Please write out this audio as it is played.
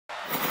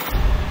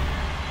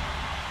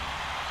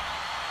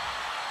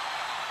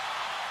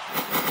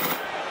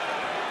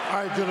All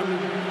right, gentlemen,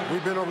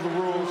 we've been over the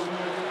rules.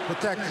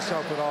 Protect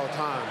yourself at all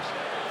times.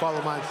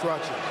 Follow my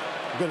instructions.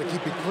 We're gonna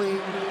keep it clean,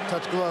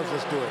 touch gloves,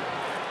 let's do it.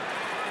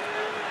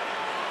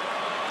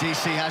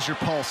 DC, how's your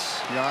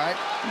pulse? You all right?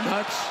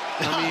 Nuts.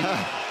 I mean,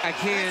 I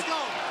can't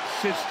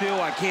sit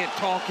still. I can't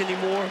talk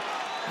anymore.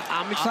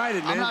 I'm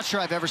excited, man. I'm not sure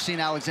I've ever seen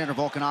Alexander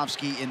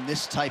Volkanovski in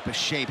this type of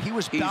shape.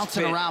 He's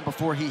bouncing around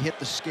before he hit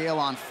the scale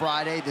on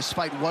Friday. This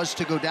fight was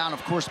to go down,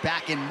 of course,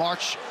 back in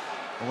March.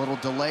 A little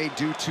delay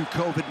due to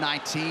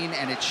COVID-19,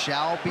 and it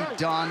shall be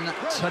done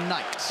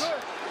tonight.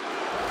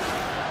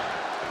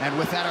 And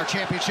with that, our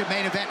championship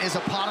main event is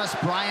upon us.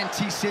 Bryan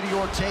T-City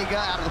Ортега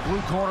out of the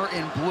blue corner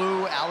in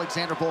blue.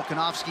 Alexander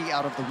Volkanovski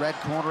out of the red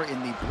corner in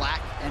the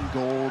black and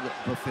gold,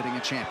 befitting a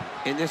champion.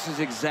 And this is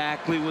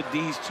exactly what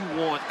these two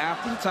want.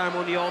 After the time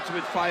on The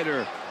Ultimate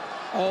Fighter,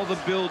 all the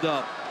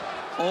build-up,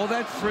 all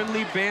that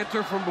friendly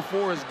banter from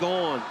before is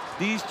gone.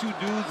 These two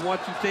dudes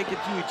want to take it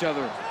to each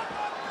other.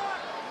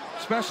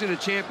 Especially the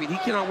champion. He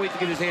cannot wait to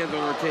get his hands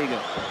on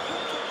Ортега.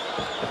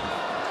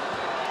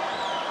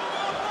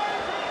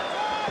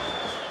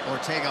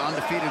 Ортеga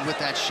undefeated with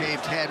that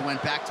shaved head,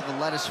 went back to the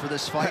lettuce for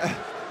this fight.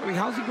 I mean,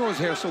 how's he grow his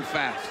hair so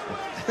fast?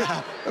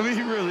 I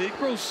mean, really, it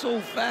grows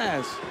so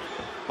fast.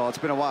 Well, it's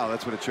been a while,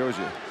 that's what it shows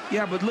you.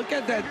 Yeah, but look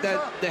at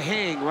the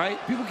hang, right?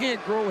 People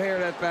can't grow hair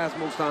that fast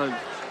most times.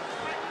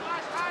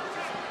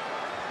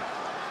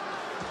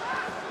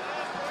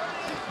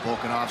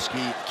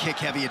 Volkanovski,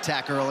 kick-heavy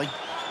attack early.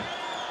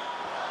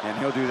 And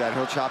he'll do that.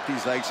 He'll chop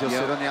these legs. He'll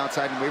sit on the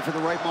outside and wait for the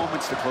right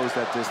moments to close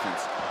that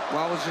distance.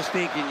 Well, I was just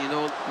thinking, you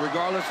know,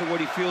 regardless of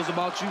what he feels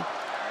about you,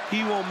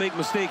 he won't make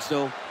mistakes,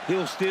 though.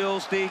 He'll still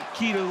stay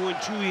key to who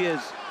and true he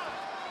is.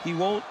 He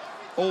won't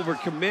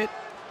overcommit.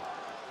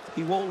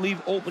 He won't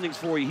leave openings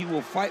for you. He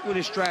will fight with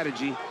his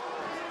strategy,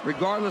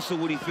 regardless of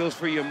what he feels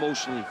for you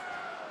emotionally.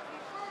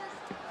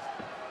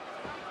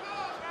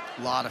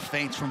 A lot of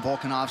feints from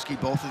Volkanovski.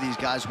 Both of these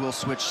guys will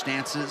switch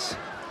stances.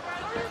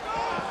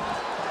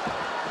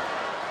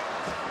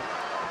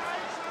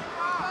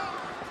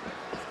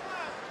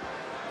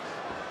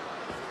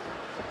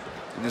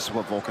 And this is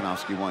what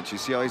Volkanovski wants. You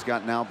see how he's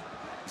got now?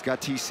 He's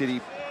got T-City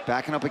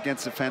backing up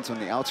against the fence on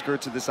the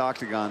outskirts of this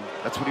octagon.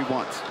 That's what he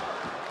wants.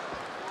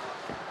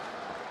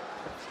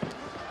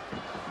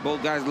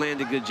 Both guys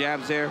landed good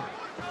jabs there.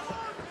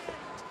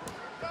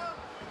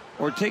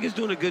 Ortega's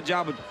doing a good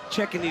job of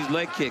checking these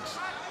leg kicks.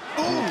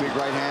 Ooh, big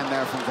right hand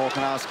there from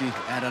Volkanovski.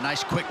 And a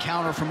nice quick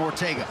counter from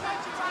Ортега.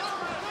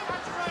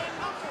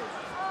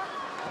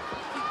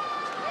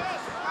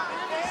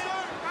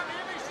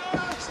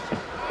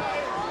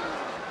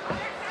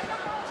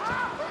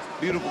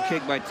 Beautiful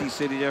kick by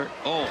T-City there.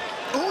 Oh.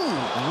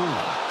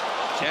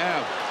 Ooh.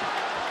 Jab.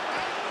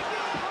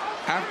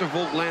 After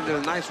Volk landed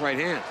a nice right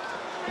hand.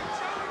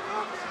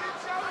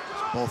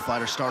 Both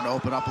fighters starting to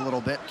open up a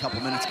little bit.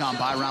 Couple minutes gone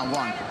by round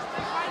one.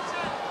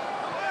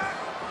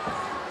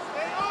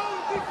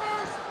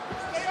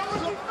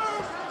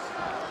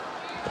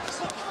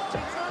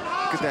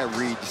 Look at that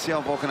read. You see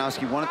how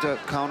Volkanovski wanted to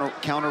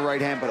counter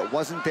right hand, but it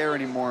wasn't there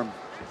anymore.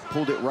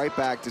 Pulled it right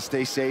back to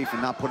stay safe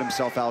and not put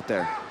himself out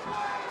there.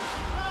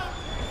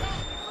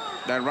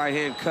 That right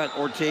hand cut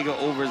Ортега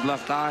over his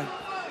left eye.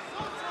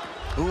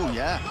 Ooh,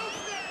 yeah.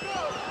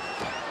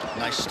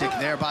 Nice stick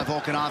there by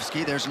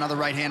Volkanovski. There's another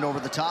right hand over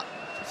the top.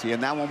 See,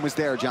 and that one was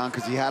there, John,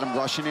 because he had him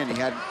rushing in. He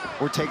had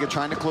Ортега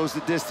trying to close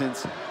the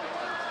distance.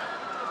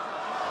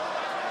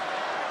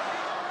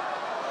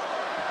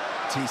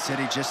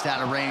 T-City just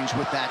out of range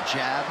with that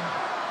jab.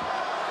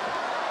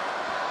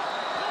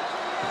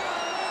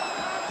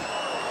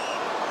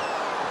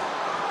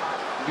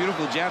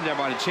 Beautiful jab there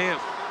by the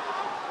champ.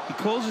 He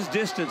closes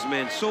distance,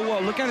 man, so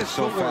well. Look at his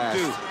footwork,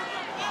 too.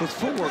 His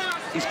footwork,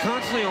 he's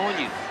constantly on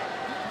you.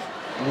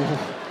 Ooh.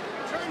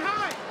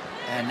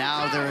 And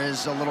now there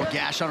is a little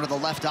gash under the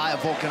left eye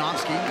of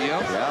Volkanovski.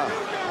 Yep. Yeah.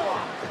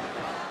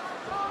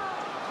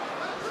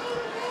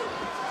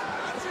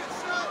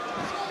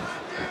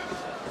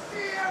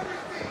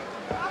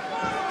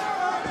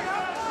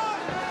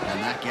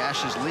 And that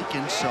gash is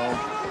leaking, so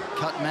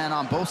cut men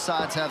on both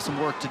sides have some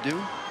work to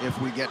do if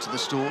we get to the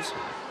stools.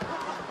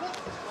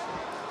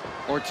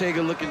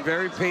 Ортега looking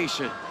very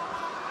patient.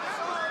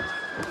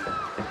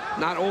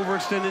 Not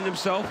overextending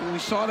himself, and we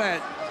saw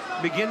that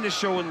begin to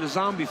show in the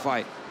zombie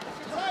fight.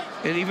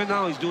 And even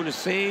now, he's doing the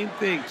same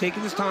thing,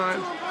 taking his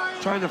time,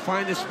 trying to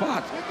find his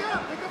spot.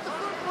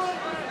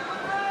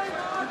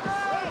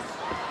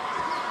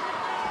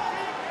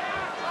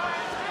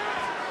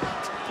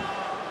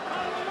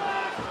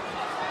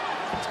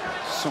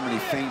 So many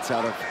feints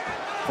out of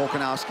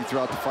Volkanovski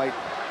throughout the fight.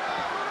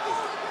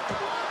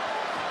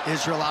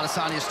 Israel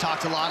Adesanya's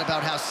talked a lot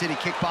about how city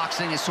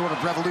kickboxing has sort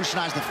of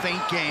revolutionized the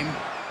feint game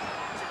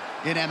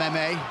in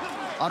MMA.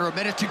 Under a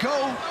minute to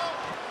go.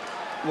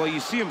 Well, you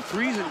see him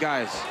freezing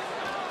guys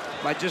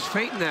by just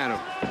feinting at him.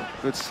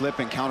 Good slip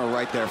and counter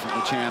right there from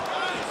the champ.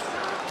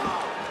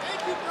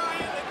 Thank you,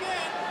 Bryan,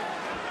 again.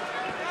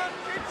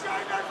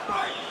 Enjoy that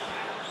fight.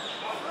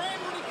 When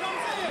he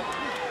comes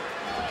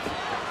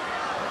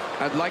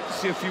in. I'd like to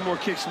see a few more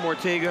kicks from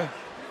Ортега.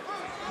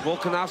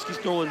 Volkanovski's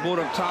throwing both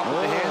up top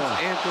with the hands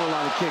and throwing a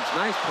lot of kicks.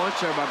 Nice punch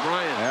there by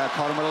Bryan. Yeah,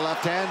 caught him with a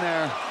left hand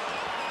there.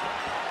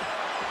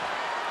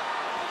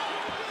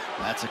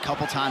 That's a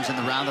couple times in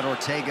the round that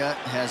Ортега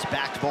has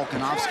backed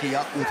Volkanovski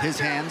up with his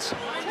hands.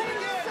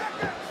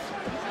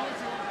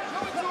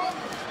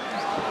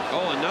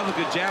 Oh, another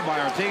good jab by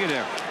Ортега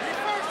there.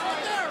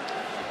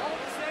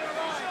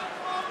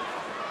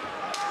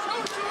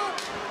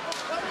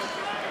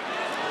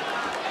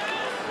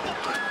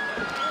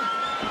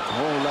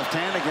 Oh, left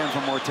hand again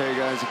from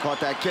Ортега as he caught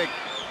that kick.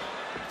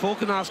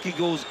 Volkanovski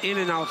goes in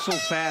and out so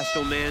fast,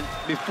 though, man.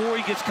 Before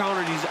he gets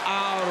countered, he's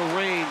out of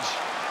range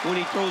when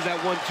he throws that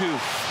 1-2.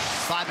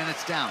 5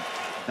 minutes down.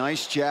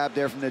 Nice jab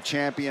there from the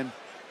champion.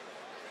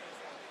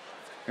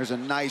 There's a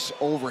nice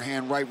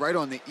overhand right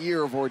on the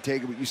ear of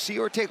Ортега. But you see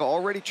Ортеga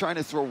already trying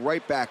to throw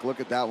right back. Look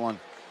at that one.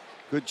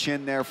 Good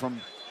chin there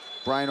from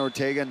Bryan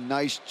Ортега.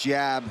 Nice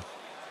jab.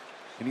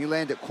 And he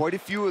landed quite a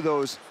few of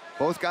those.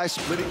 Both guys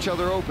split each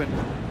other open.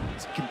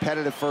 It's a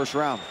competitive first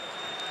round.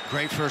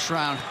 Great first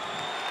round.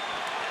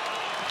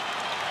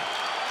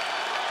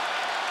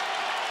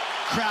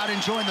 Crowd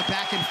enjoying the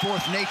back and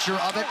forth nature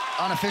of it.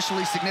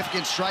 Unofficially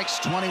significant strikes,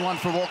 21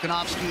 for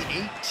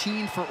Volkanovski,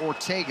 18 for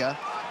Ортега.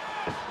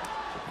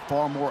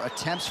 Far more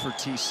attempts for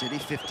T-City,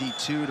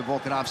 52 to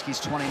Volkanovski's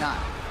 29.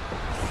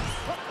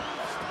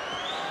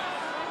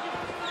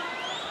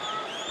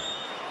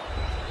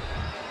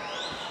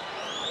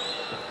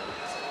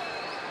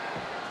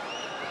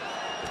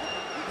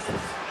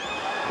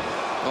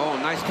 Oh,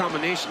 nice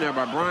combination there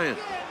by Bryan.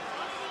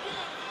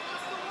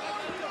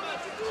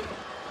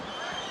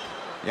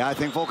 Yeah, I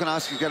think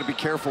Volkanovski's got to be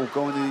careful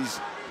going to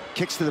these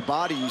kicks to the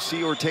body. You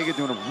see Ортега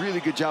doing a really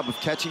good job of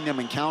catching them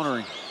and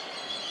countering.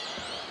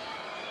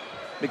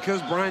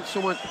 Because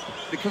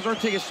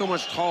Ortega's so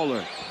much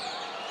taller,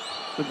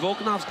 when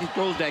Volkanovski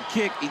throws that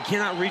kick, he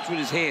cannot reach with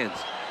his hands,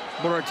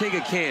 but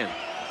Ортега can.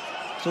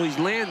 So he's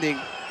landing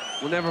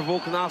whenever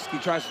Volkanovski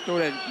tries to throw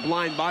that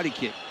blind body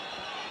kick.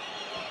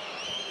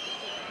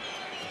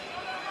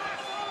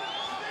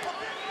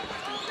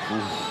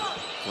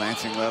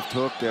 Glancing left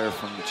hook there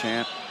from the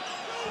champ.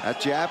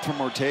 That jab from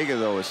Ортега,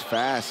 though, is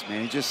fast,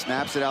 man. He just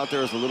snaps it out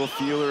there as a little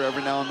feeler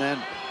every now and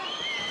then.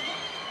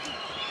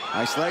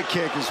 Nice leg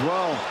kick as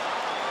well.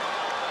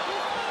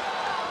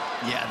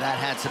 Yeah, that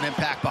had some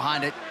impact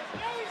behind it.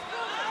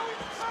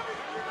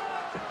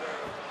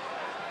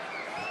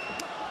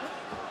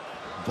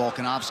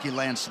 Volkanovski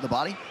lands to the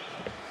body.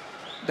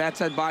 That's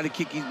that body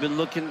kick he's been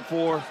looking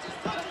for.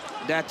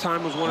 That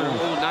time was one of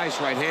the, oh,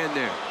 nice right hand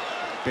there.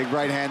 Big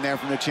right hand there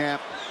from the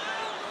champ.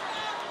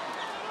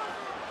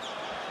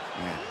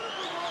 Yeah.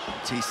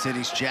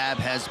 T-City's jab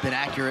has been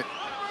accurate.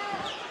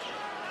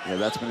 Yeah,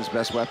 that's been his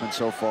best weapon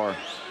so far.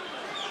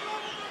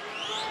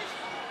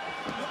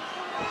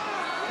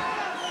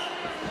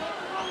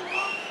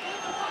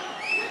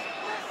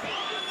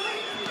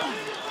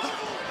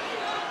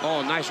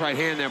 Oh, nice right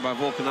hand there by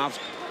Volkanovski.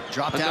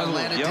 Dropped down and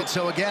landed, did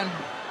so again.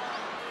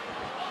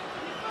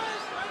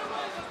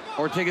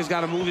 Ortega's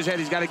got to move his head.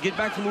 He's got to get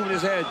back to moving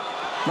his head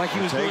like he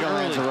was doing early.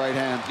 Lands a right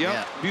hand. Yep,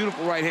 Yeah.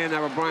 Beautiful right hand there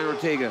by Bryan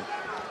Ортега.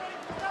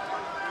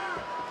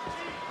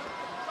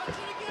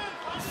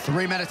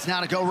 3 minutes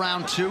now to go,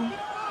 round two.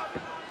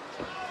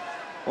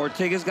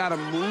 Ortega's got to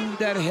move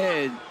that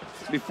head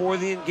before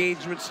the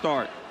engagement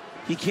start.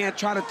 He can't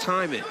try to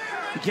time it.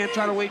 He can't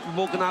try to wait for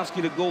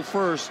Volkanovski to go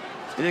first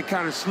and then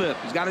kind of slip.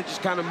 He's got to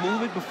just kind of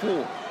move it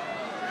before.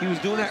 He was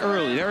doing that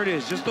early. There it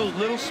is. Just those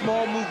little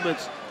small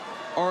movements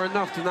are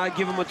enough to not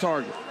give him a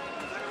target.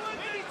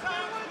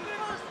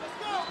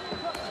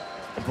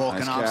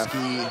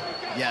 Volkanovski,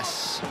 nice,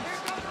 yes.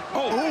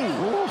 Oh!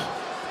 Ooh.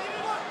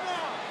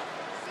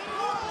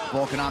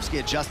 Volkanovski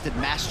adjusted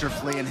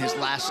masterfully in his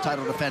last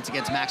title defense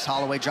against Max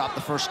Holloway, dropped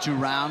the first 2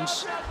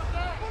 rounds,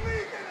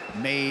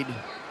 made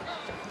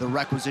the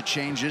requisite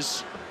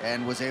changes,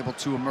 and was able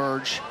to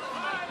emerge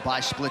by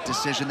split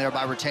decision there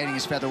by retaining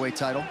his featherweight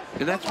title.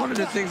 And that's one of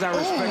the things I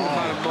respect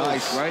about him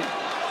most, right?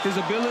 His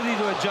ability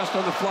to adjust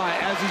on the fly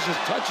as he's just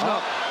touching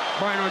up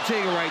Bryan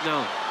Ортега right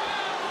now.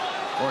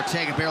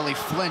 Ортеga barely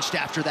flinched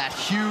after that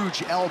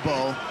huge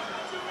elbow,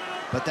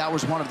 but that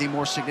was one of the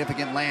more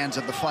significant lands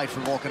of the fight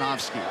for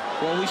Volkanovski.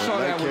 Well, we saw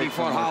that when he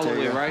fought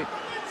Holloway, right?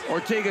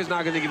 Ortega's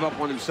not going to give up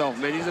on himself,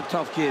 man. He's a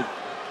tough kid.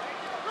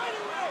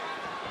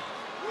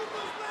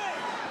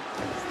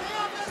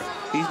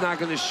 He's not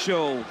going to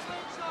show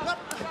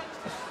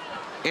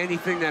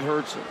anything that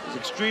hurts him. He's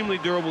extremely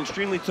durable,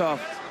 extremely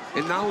tough,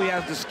 and now he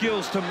has the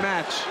skills to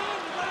match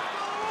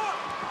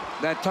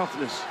that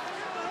toughness.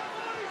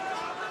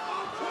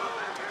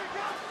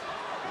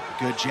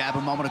 Good jab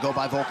a moment ago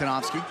by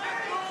Volkanovski.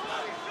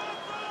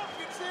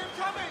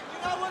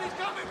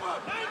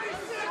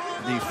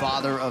 The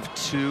father of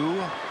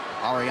 2,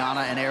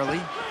 Ariana and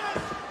Airly.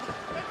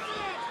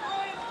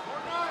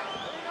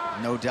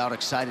 No doubt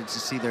excited to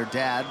see their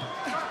dad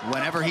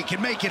whenever he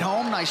can make it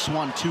home. Nice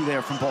 1-2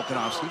 there from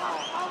Volkanovski.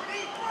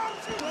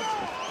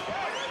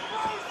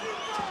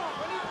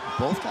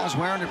 Both guys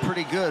wearing it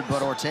pretty good,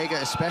 but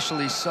Ортега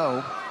especially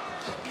so.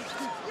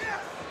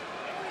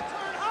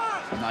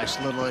 Nice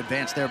little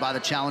advance there by the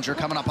challenger.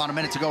 Coming up on a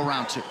minute to go,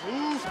 round 2.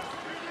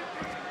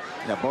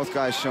 Yeah, both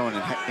guys showing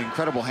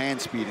incredible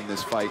hand speed in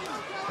this fight.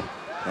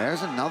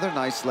 There's another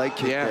nice leg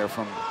kick there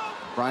from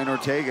Bryan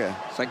Ortega.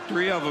 It's like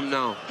 3 of them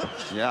now.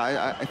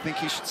 Yeah, I think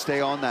he should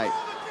stay on that.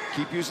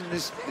 Keep using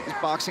his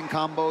boxing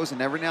combos,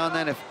 and every now and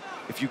then,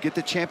 if you get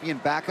the champion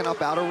backing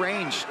up out of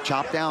range,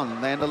 chop down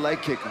and land a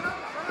leg kick.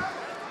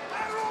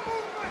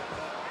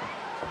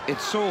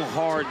 It's so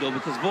hard, though,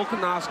 because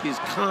Volkanovski is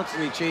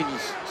constantly changing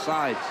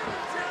sides.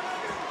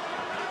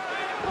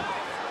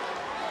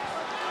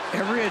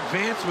 Every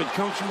advancement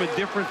comes from a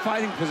different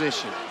fighting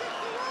position.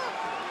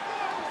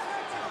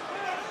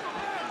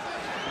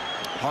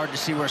 Hard to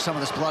see where some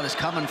of this blood is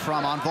coming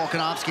from on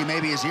Volkanovski.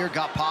 Maybe his ear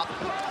got popped.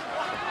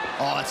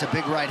 Oh, that's a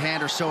big right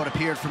hand, or so it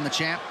appeared from the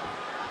champ.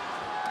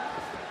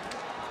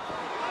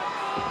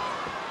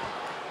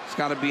 It's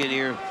got to be an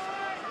ear.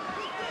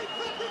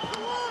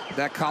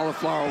 That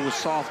cauliflower was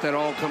soft at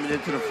all coming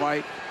into the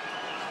fight.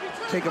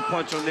 Take a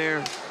punch on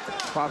there,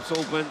 pops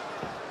open.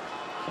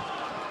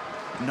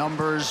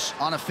 Numbers,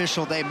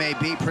 unofficial they may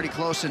be, pretty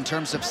close in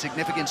terms of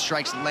significant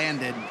strikes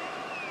landed.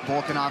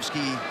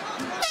 Volkanovski,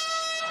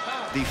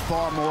 the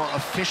far more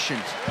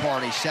efficient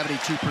party,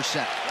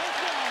 72%.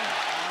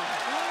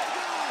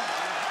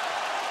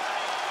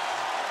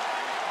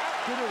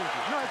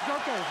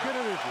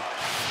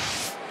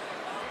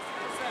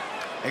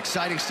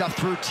 Exciting stuff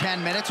through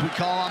 10 minutes. We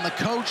call on the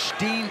coach,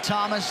 Dean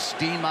Thomas.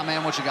 Dean, my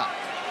man, what you got?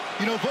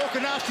 You know,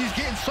 Volkanovski's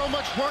getting so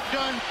much work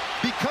done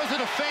because of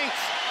the feints.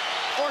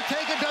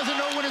 Ortega doesn't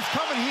know when it's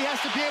coming. He has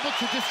to be able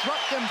to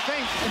disrupt them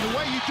feints. And the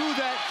way you do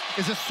that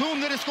is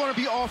assume that it's going to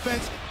be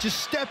offense.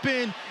 Just step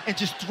in and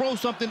just throw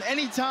something.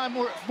 Anytime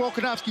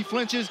Volkanovski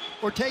flinches,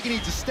 Ortega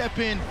needs to step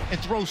in and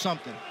throw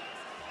something.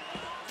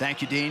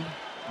 Thank you, Dean.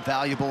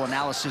 Valuable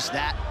analysis,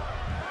 that.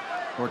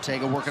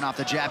 Ortega working off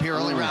the jab here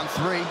early, round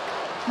 3.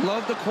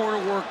 Love the corner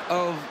work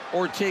of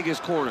Ortega's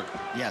corner.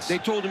 Yes. They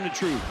told him the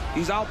truth.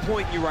 He's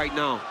outpointing you right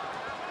now.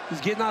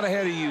 He's getting out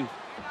ahead of you.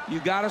 You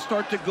got to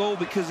start to go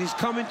because he's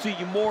coming to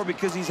you more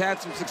because he's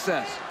had some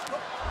success.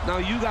 Now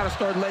you got to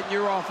start letting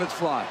your offense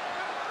fly.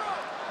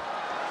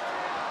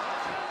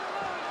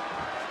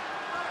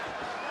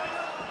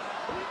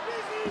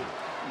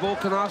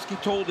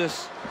 Volkanovski told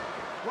us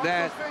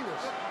that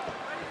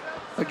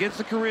against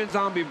the Korean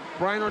Zombie,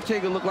 Bryan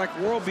Ortega looked like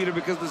a world beater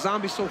because the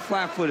Zombie's so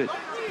flat-footed.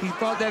 He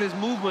thought that his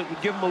movement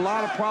would give him a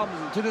lot of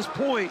problems, and to this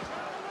point,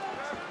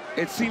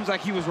 it seems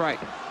like he was right.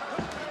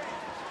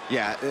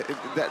 Yeah,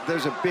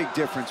 there's a big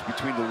difference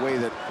between the way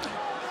that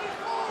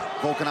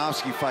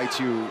Volkanovski fights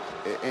you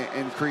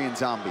in Korean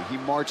Zombie. He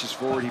marches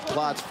forward, he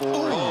plots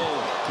forward,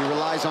 he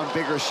relies on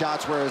bigger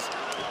shots, whereas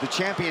the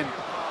champion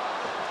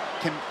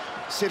can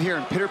sit here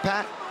and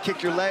pitter-pat,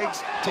 kick your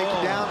legs, take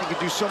you down, and can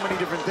do so many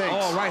different things.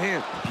 Oh, right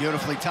hand.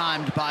 Beautifully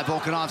timed by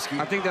Volkanovski.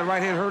 I think that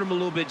right hand hurt him a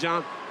little bit,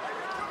 John.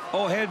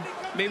 Oh, head,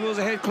 maybe it was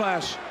a head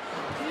clash.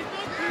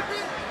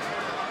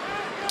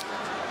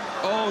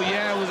 Oh,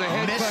 yeah, it was a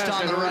head clash.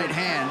 Missed on the right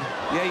hand.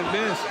 Yeah, he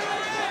missed.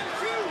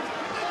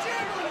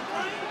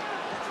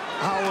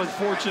 How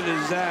unfortunate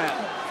is that?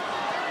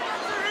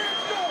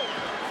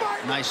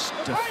 Nice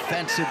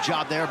defensive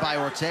job there by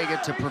Ortega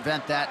to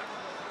prevent that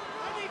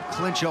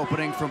clinch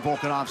opening from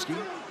Volkanovski.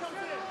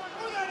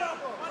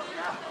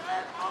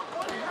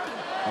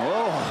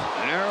 Oh,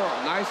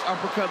 There, nice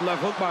uppercut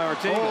left hook by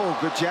Ortega. oh,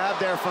 good jab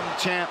there from the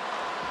champ.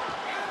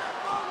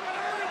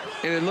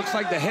 And it looks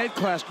like the head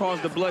clash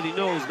caused the bloody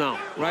nose now,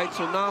 right?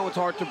 So now it's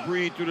hard to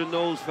breathe through the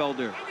nose,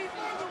 Felder.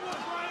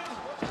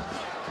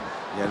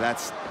 Yeah,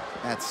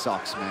 that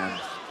sucks, man.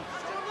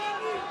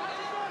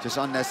 Just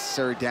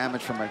unnecessary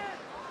damage from an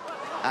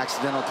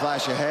accidental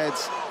clash of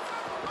heads.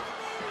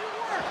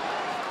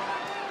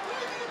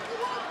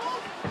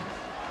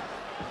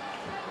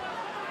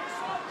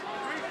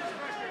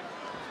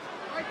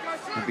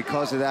 And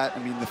because of that, I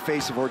mean, the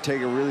face of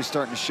Ortega really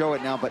starting to show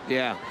it now, but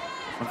Yeah.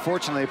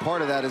 unfortunately,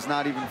 part of that is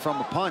not even from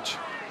a punch.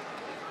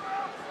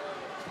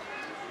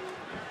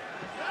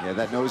 Yeah,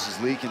 that nose is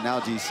leaking now,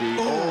 DC.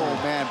 Oh,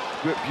 man,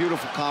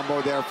 beautiful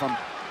combo there from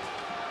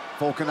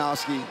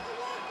Volkanovski.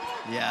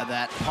 Yeah,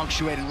 that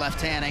punctuating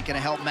left hand ain't gonna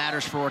help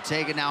matters for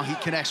Ortega. Now he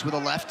connects with a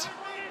left.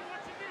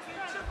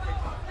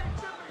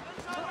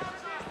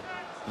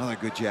 Another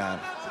good jab.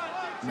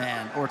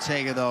 Man,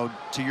 Ortega, though,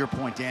 to your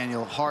point,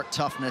 Daniel, heart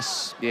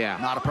toughness, Yeah.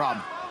 not a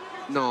problem.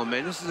 No,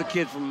 man, this is a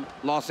kid from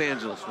Los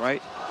Angeles,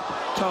 right?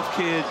 Tough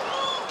kid,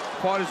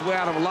 fought his way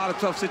out of a lot of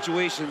tough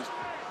situations,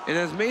 and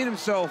has made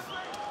himself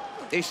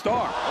a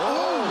star.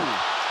 Oh,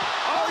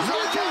 he's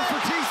looking for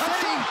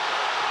T-City.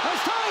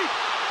 That's tight!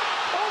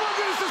 Oh my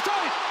goodness, it's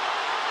tight!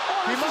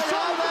 Oh, He this might is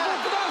trouble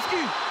have for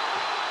Volkanovski!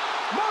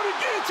 Mounted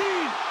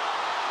guillotine!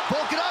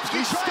 Volkanovski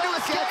trying to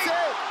escape.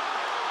 it.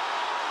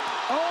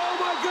 Oh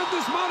my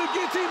goodness, mounted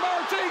guillotine by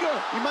Ortega!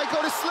 He might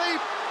go to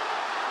sleep.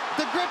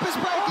 The grip is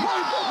breaking.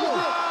 Oh,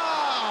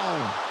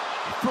 wow!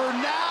 For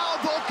now,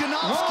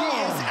 Volkanovski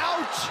is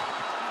out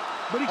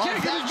But he of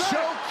can't get that his back.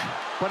 choke.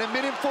 But a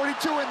minute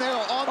 42 in there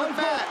on the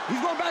mat.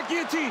 He's going back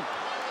guillotine.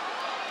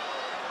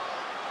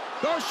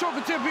 There's choke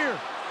attempt here.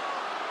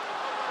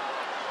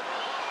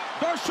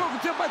 First choke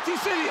attempt by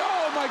T-City.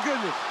 Oh, my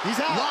goodness. He's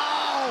out.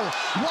 Wow,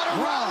 what a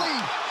rally.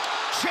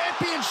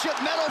 Championship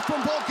medal from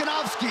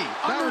Volkanovski.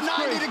 Under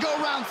 90 crazy. to go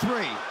round 3.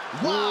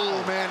 Wow.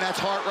 Oh, man, that's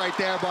heart right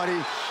there, buddy.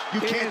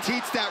 You can't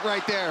teach that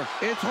right there.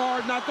 It's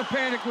hard not to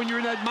panic when you're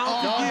in that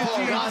mountain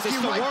guillotine. Volkanovski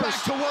right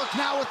back to work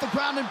now with the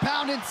ground and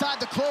pound inside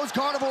the closed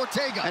guard of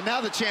Ortega. And now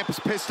the champ is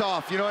pissed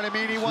off. You know what I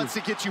mean? He wants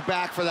to get you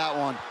back for that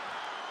one.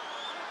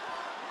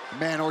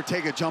 Man,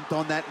 Ortega jumped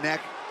on that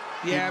neck.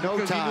 Yeah, in no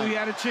because time. he knew he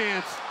had a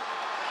chance.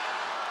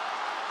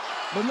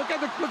 But look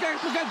at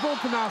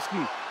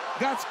Volkanovski.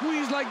 Got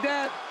squeezed like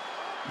that.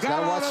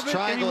 Got out of it,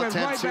 and he went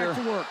right back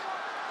to work.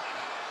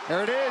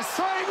 There it is.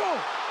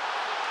 Triangle.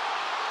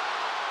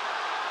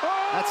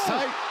 Oh, That's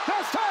tight.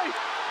 That's tight.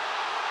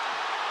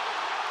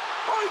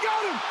 Oh, he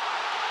got him.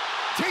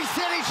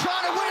 T-City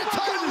trying to win a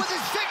title with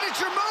his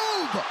signature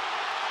move.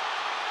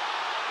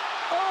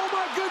 Oh,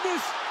 my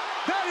goodness.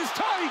 That is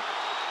tight.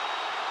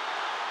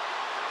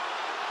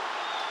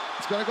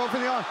 He's going to go for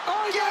the arm.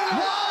 Oh, he got it.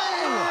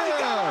 Whoa. He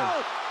got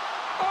it.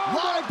 Oh,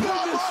 my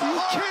goodness. Are you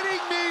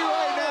kidding me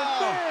right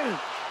now? Man.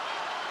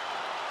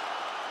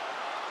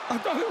 I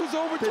thought it was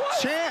over The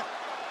twice. champ.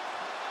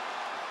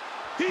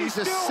 He's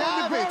a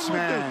savage,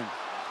 man.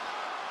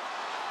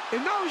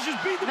 And now he's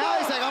just beating the Now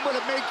ball. he's like, I'm going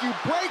to make you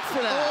break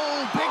for that.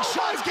 Oh, big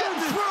shots getting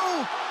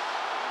through.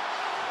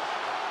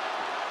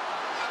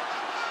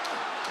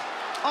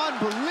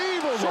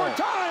 Unbelievable. Short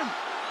time.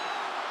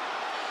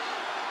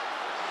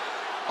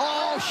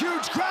 Oh,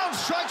 huge ground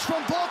strikes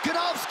from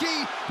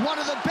Volkanovski. One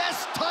of the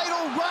best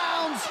title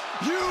rounds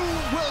you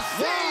will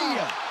see.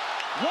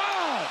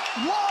 Wow.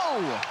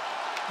 Whoa.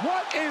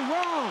 What a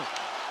round.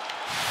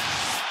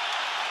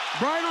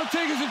 Bryan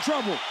Ortega's in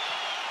trouble.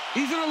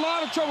 He's in a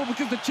lot of trouble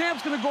because the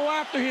champ's going to go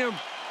after him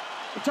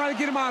and try to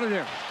get him out of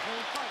there.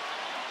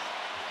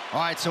 All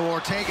right, so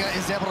Ortega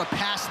is able to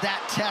pass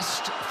that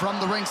test from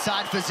the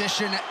ringside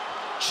physician.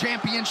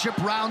 Championship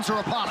rounds are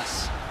upon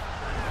us.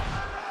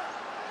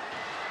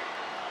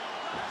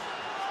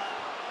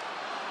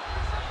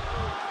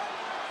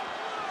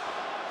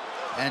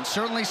 And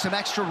certainly some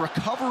extra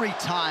recovery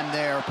time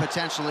there,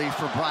 potentially,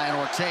 for Bryan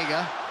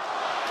Ortega.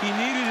 He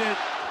needed it.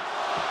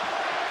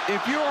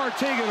 If you're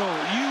Ortega, though,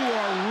 you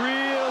are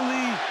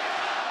really...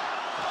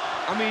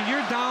 I mean,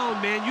 you're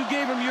down, man. You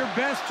gave him your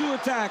best 2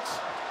 attacks.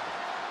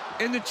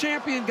 And the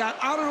champion got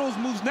out of those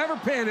moves, never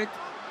panicked,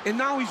 and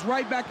now he's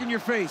right back in your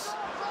face.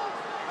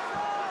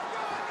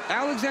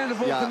 Alexander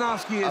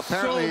Volkanovski is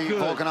so good. Apparently,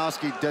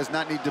 Volkanovski does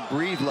not need to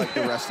breathe like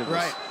the rest of us.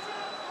 Right.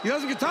 He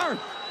doesn't get tired.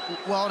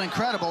 Well, and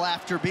incredible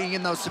after being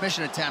in those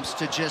submission attempts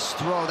to just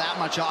throw that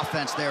much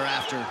offense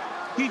thereafter.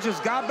 He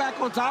just got back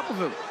on top of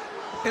him.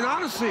 And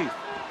honestly,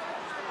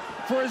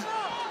 for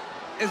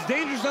as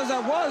dangerous as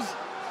that was,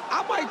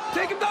 I might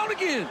take him down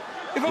again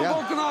if I'm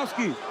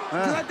Volkanovski,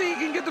 because I think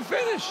he can get the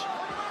finish.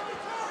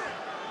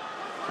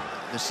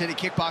 The City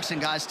Kickboxing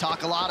guys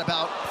talk a lot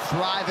about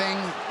thriving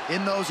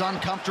in those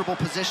uncomfortable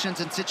positions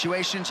and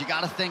situations. You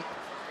got to think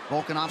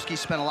Volkanovski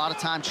spent a lot of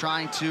time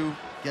trying to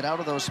get out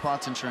of those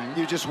spots in training.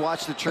 You just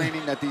watch the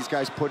training that these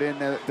guys put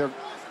in.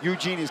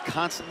 Eugene is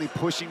constantly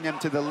pushing them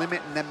to the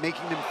limit and then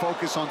making them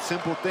focus on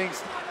simple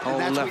things. And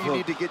that's what you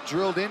need to get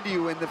drilled into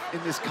you in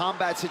this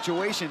combat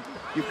situation.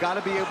 You've got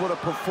to be able to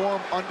perform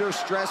under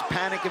stress,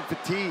 panic, and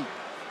fatigue.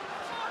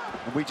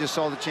 And we just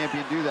saw the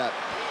champion do that.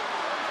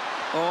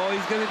 Oh,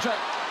 he's going to try.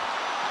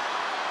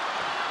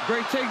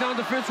 Great takedown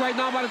defense right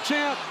now by the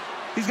champ.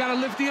 He's got to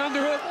lift the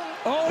underhook.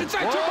 Oh,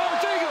 inside choke by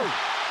Ortega.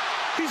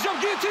 He's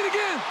jumped guillotine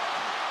again.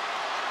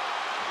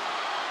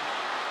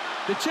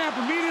 The champ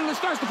immediately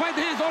starts to fight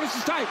the hands. Oh, this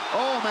is tight.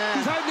 Oh, man.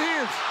 He's hiding the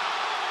hands.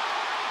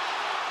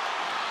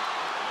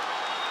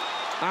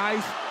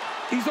 Nice.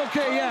 He's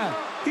okay, yeah.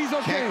 He's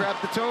okay. Can't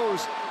grab the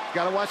toes.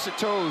 Got to watch the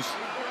toes.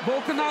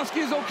 Volkanovski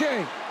is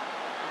okay.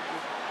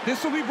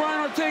 This will be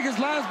Bryan Ortega's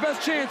last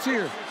best chance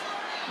here,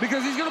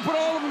 because he's going to put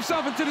all of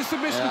himself into the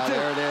submission attempt.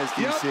 There it is,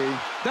 DC.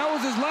 Yep. That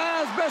was his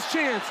last best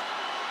chance.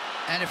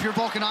 And if you're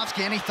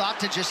Volkanovski, any thought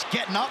to just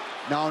getting up?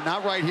 No,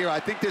 not right here. I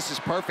think this is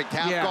perfect.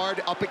 Half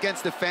guard up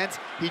against the fence.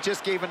 He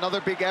just gave another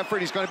big effort.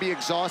 He's going to be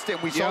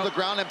exhausted. We saw the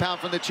ground and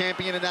pound from the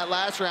champion in that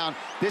last round.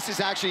 This is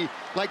actually,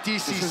 like DC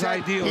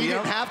said, ideal. He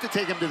didn't have to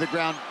take him to the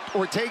ground.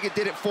 Ortega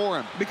did it for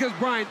him. Because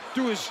Bryan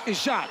threw his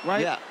shot,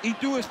 right? Yeah. He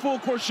threw his full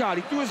court shot.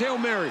 He threw his Hail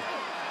Mary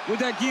with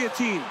that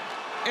guillotine.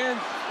 And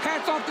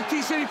hats off to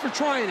T-City for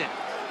trying it,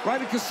 right?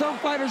 Because some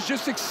fighters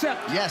just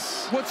accept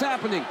what's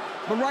happening.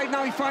 But right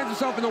now he finds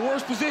himself in the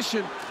worst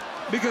position,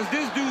 because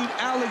this dude,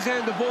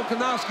 Alexander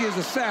Volkanovski, is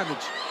a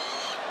savage.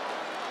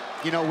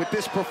 You know, with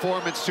this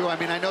performance, too, I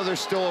mean, I know they're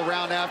still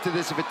around after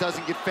this if it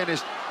doesn't get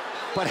finished,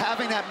 but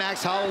having that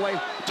Max Holloway,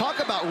 talk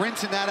about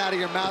rinsing that out of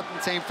your mouth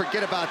and saying,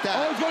 forget about that.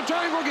 Oh, he's going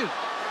triangle again.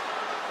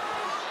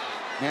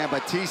 Man,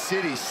 but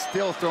T-City's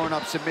still throwing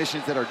up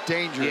submissions that are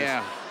dangerous.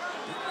 Yeah.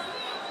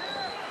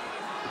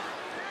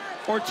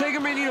 Ortega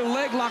may need a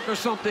leg lock or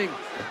something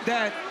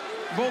that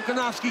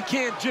Volkanovski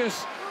can't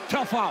just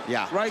tough out,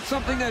 right?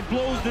 Something that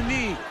blows the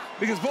knee,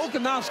 because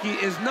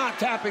Volkanovski is not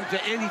tapping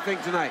to anything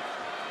tonight.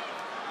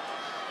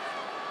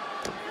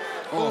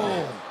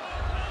 Oh.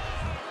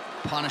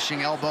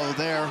 Punishing elbow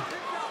there.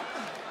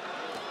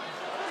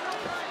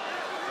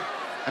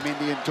 I mean,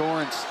 the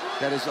endurance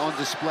that is on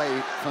display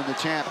from the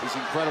champ is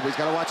incredible. He's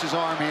got to watch his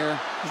arm here.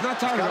 He's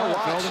not tired at all,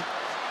 Felder.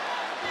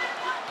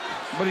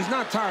 But he's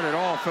not tired at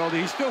all, Felder.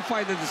 He's still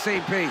fighting at the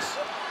same pace.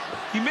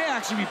 He may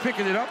actually be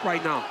picking it up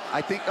right now.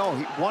 I think,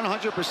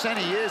 100%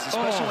 he is,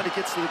 especially when he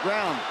gets to the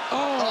ground.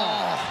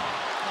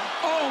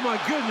 Oh, my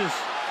goodness.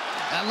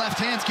 That left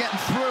hand's getting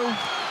through.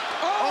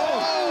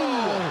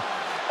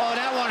 Oh,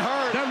 that one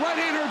hurt. That right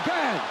hand hurt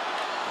bad.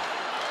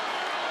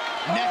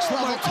 Next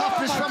level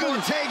toughness from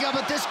Ortega,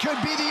 but this could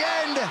be the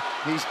end.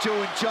 He's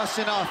doing just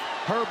enough.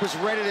 Herb was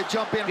ready to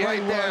jump in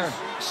right there.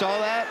 Saw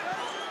that?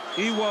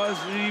 He was.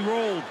 He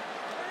rolled.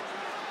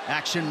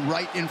 Action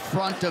right in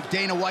front of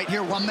Dana White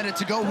here. 1 minute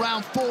to go,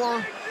 round 4.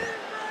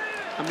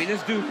 I mean,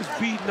 this dude is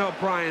beating up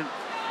Bryan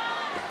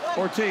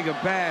Ortega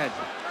bad.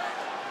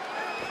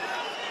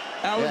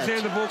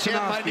 Alexander Volkanovski.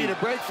 Champ might need a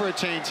break for a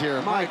change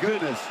here. My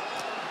goodness.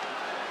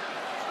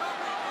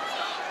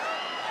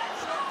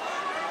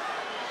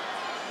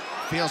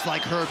 Feels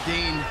like Herb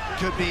Dean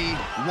could be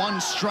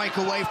one strike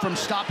away from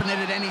stopping it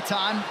at any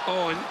time.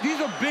 Oh, and these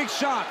are big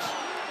shots.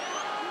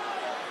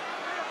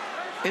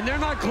 And they're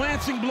not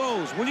glancing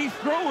blows. When he's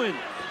throwing,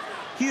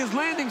 he is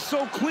landing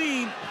so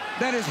clean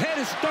that his head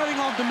is starting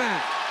off the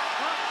mat.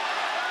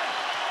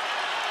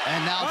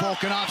 And now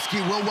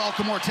Volkanovski will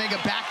welcome Ortega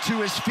back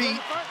to his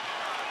feet.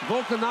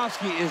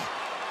 Volkanovski is,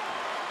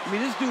 I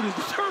mean, this dude is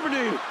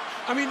determined.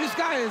 I mean, this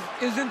guy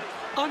is in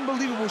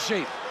unbelievable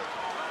shape.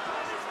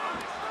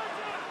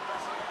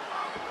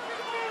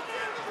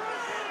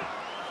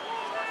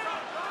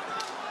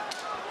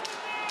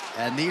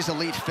 And these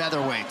elite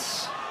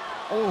featherweights,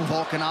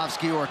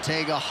 Volkanovski,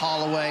 Ortega,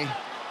 Holloway.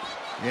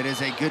 It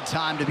is a good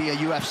time to be a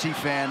UFC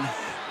fan.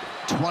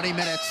 20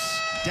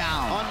 minutes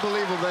down.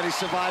 Unbelievable that he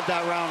survived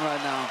that round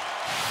right now.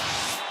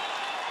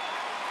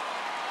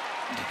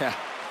 Yeah.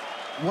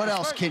 What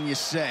else can you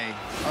say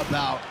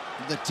about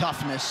the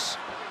toughness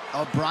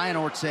of Bryan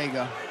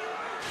Ortega?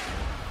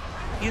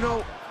 You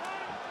know,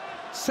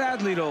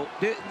 sadly though,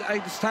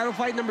 it's title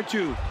fight number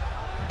 2.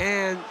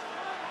 And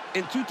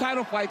in 2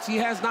 title fights, he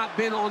has not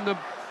been on the,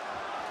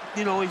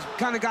 you know, he's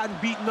kind of gotten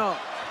beaten up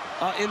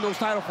in those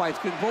title fights.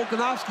 Because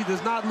Volkanovski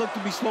does not look to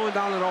be slowing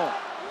down at all.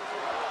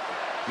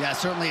 Yeah,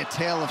 certainly a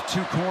tale of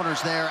 2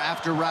 corners there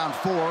after round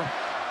 4.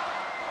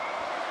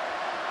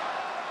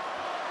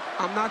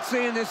 I'm not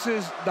saying this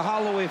is the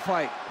Holloway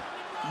fight,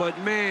 but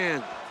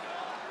man,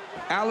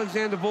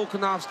 Alexander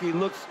Volkanovski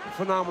looks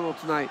phenomenal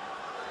tonight.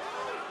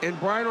 And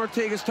Bryan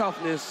Ortega's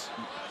toughness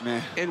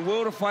and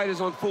will to fight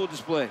is on full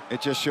display.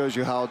 It just shows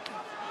you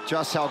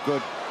just how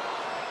good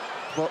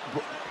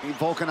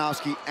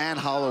Volkanovski and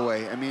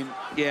Holloway. I mean,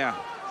 yeah,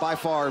 by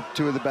far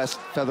 2 of the best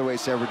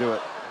featherweights to ever do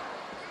it.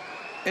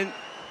 And,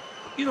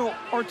 you know,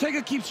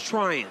 Ortega keeps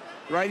trying,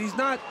 right? He's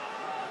not,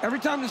 every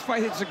time this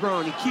fight hits the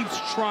ground, he keeps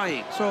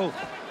trying. So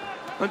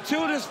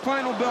until this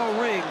final bell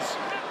rings,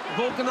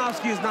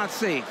 Volkanovski is not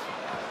safe.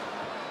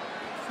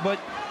 But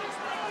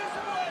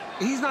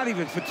he's not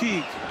even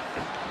fatigued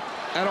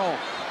at all.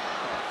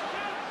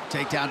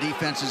 Takedown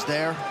defense is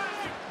there.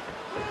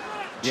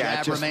 Yeah,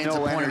 Jab just remains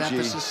no a point energy. of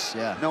emphasis.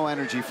 Yeah. No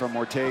energy from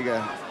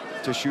Ortega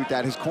to shoot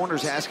that. His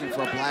corner's asking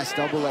for a blast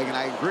double leg, and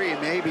I agree,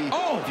 maybe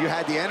if you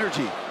had the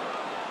energy.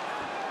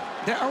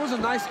 There was a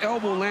nice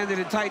elbow landed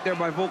in tight there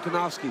by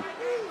Volkanovski.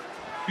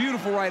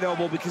 Beautiful right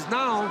elbow, because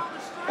now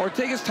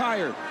Ortega's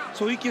tired,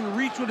 so he can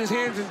reach with his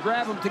hands and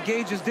grab him to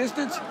gauge his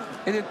distance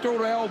and then throw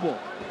the elbow.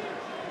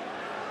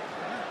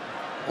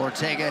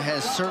 Ortega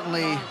has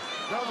certainly...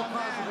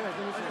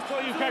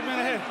 You cracked me in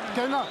the head.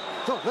 Okay, no.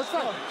 So, let's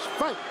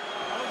fight.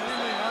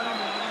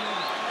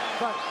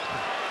 Fight.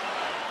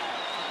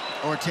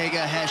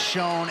 Ortega has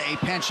shown a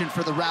penchant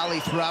for the rally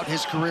throughout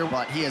his career,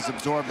 but he has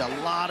absorbed a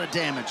lot of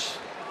damage.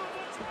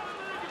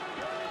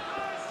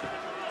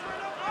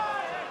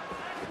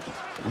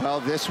 Well,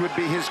 this would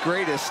be his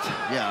greatest.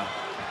 Yeah.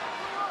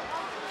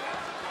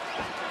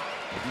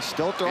 He's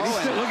still throwing. Look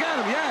at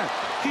him, yeah.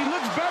 He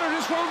looks better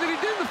this round than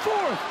he did in the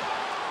 4th.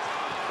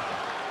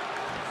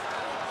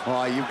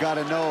 Well, you've got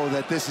to know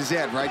that this is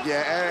it, right?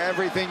 Yeah,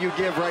 everything you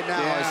give right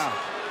now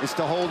is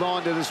to hold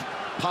on to this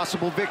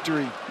possible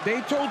victory.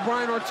 They told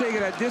Bryan Ortega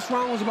that this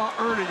round was about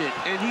earning it,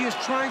 and he is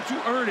trying to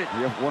earn it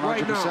 100%.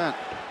 right now.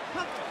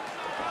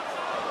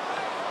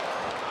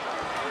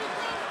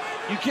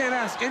 You can't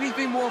ask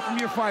anything more from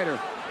your fighter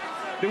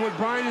than what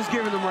Bryan is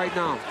giving them right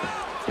now.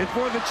 And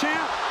for the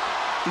champ,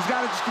 he's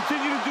got to just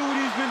continue to do what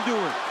he's been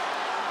doing.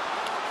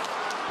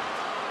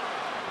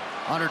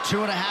 Under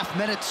 2.5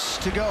 minutes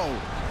to go.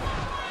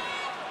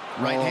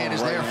 Right hand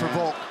is there for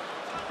Volk.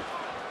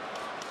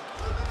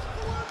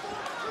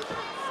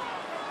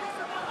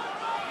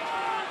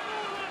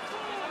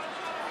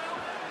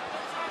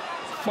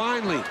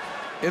 Finally,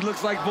 it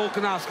looks like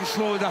Volkanovski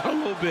slowing down a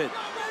little bit.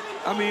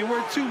 I mean,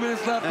 we're 2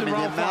 minutes left in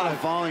round 5. The amount of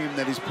volume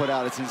that he's put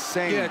out, it's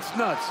insane. Yeah, it's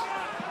nuts.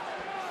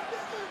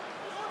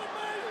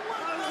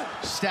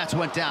 Stats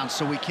went down,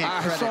 so we can't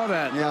credit. I saw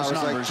that. Yeah, those it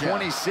was numbers, like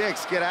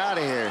 26. Get out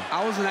of here.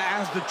 I was going to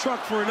ask the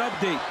truck for an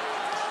update.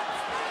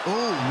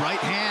 Ooh, right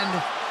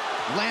hand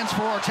lands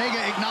for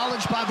Ortega,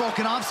 acknowledged by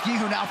Volkanovski,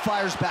 who now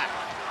fires back.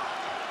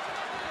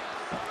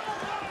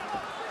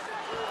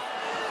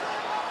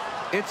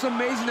 It's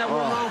amazing that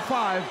we're in round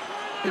 5,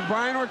 and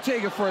Bryan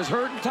Ortega, for as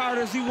hurt and tired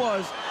as he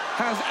was,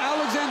 has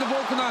Alexander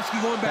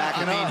Volkanovski going back.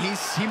 I mean,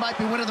 he might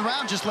be winning the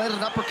round, just landed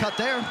an uppercut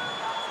there.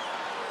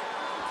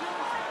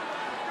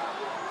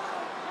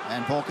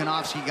 And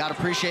Volkanovski, got to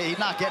appreciate, he's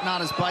not getting on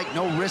his bike,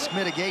 no risk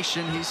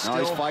mitigation. He's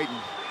fighting.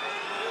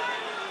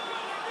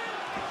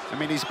 I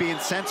mean, he's being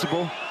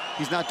sensible.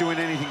 He's not doing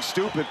anything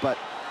stupid, but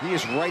he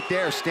is right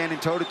there standing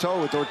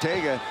toe-to-toe with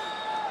Ortega,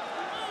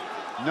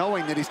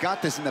 knowing that he's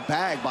got this in the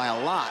bag by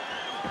a lot.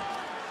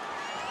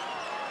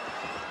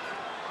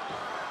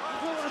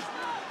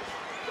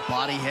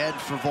 Body head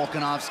for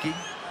Volkanovski.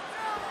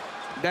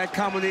 That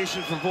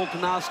combination for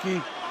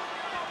Volkanovski,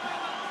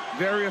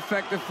 very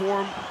effective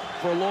for him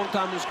for a long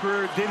time in his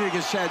career. Did it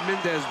against Chad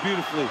Mendes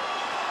beautifully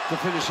to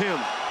finish him.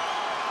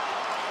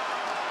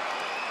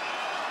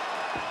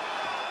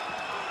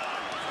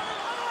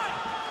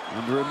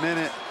 Under a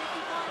minute.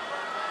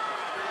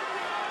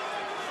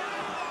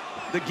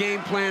 The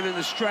game plan and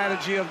the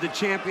strategy of the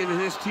champion and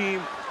his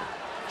team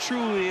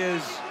truly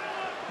is,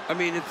 I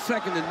mean, it's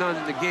second to none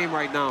in the game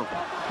right now.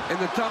 And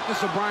the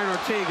toughness of Bryan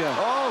Ortega.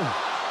 Oh!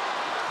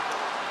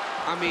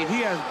 I mean,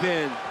 he has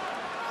been,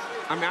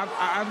 I mean,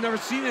 I've never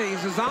seen it.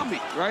 He's a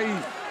zombie,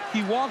 right?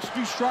 He walks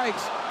through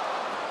strikes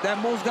that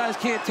most guys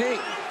can't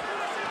take.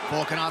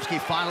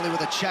 Volkanovski finally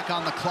with a check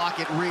on the clock.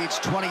 It reads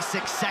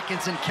 26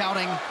 seconds and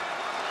counting.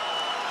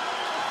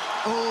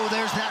 Oh,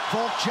 there's that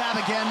Volk jab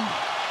again.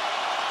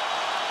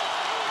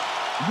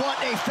 What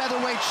a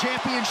featherweight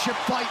championship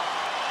fight.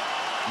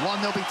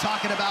 One they'll be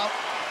talking about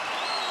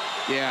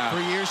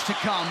for years to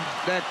come.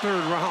 That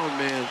third round,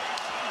 man,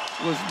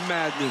 was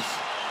madness.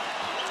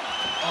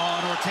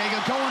 Oh, and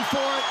Ortega going for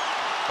it.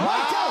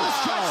 Right down the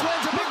stretch,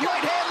 lands a big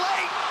right hand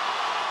late.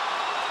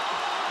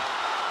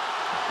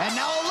 And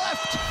now a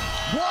left.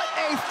 What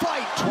a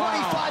fight.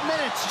 25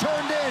 minutes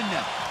turned in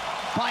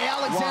by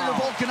Alexander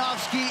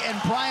Volkanovski and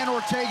Bryan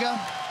Ortega.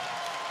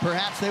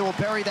 Perhaps they will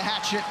bury the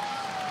hatchet.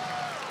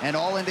 And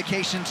all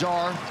indications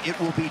are it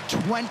will be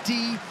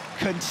 20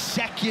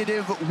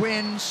 consecutive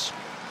wins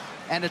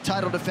and a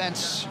title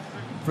defense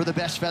for the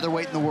best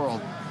featherweight in the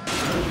world.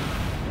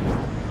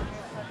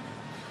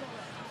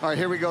 All right,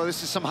 here we go.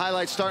 This is some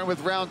highlights starting with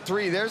round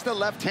 3. There's the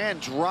left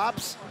hand,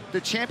 drops the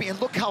champion.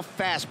 Look how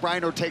fast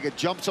Bryan Ortega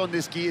jumps on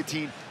this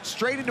guillotine,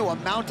 straight into a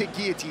mounted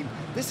guillotine.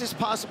 This is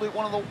possibly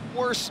one of the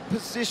worst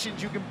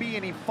positions you can be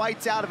in. He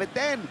fights out of it.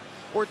 Then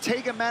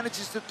Ortega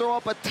manages to throw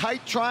up a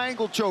tight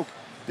triangle choke.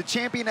 The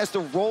champion has to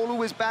roll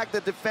to his back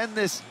to defend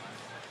this.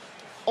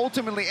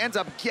 Ultimately ends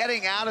up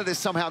getting out of this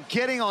somehow,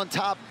 getting on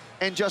top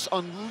and just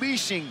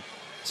unleashing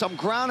some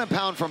ground and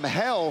pound from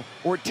hell.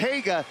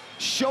 Ortega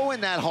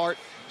showing that heart,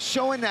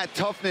 showing that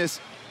toughness,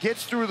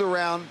 gets through the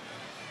round.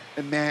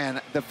 And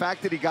man, the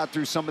fact that he got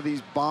through some of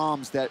these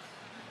bombs that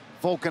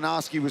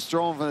Volkanovski was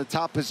throwing from the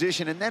top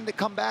position, and then to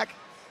come back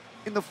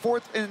in the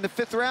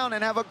 5th round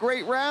and have a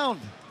great round.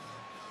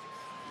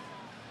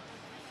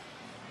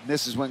 And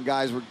this is when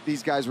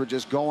these guys were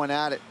just going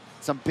at it.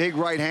 Some big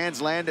right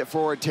hands landed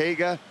for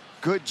Ortega.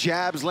 Good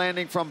jabs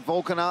landing from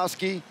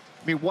Volkanovski.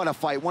 I mean, what a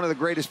fight. One of the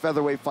greatest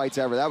featherweight fights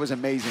ever. That was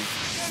amazing.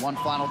 One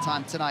final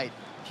time tonight.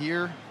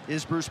 Here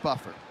is Bruce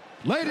Buffer.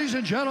 Ladies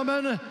and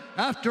gentlemen,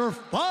 after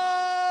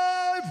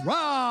 5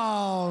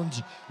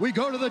 rounds, we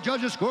go to the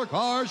judges'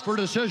 scorecards for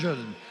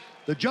decision.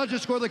 The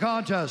judges score the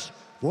contest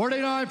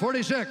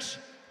 49-46,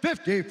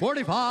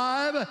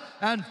 50-45,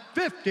 and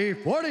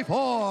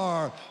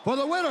 50-44 for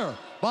the winner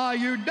by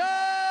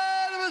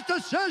unanimous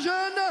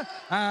decision,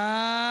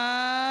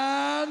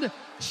 and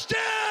still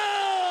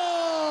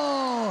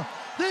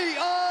the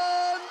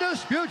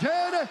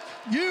undisputed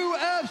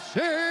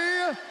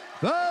UFC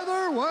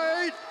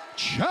featherweight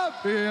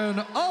champion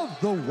of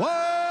the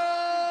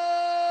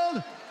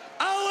world,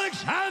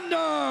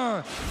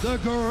 Alexander the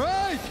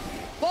Great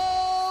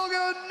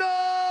Volkanovski.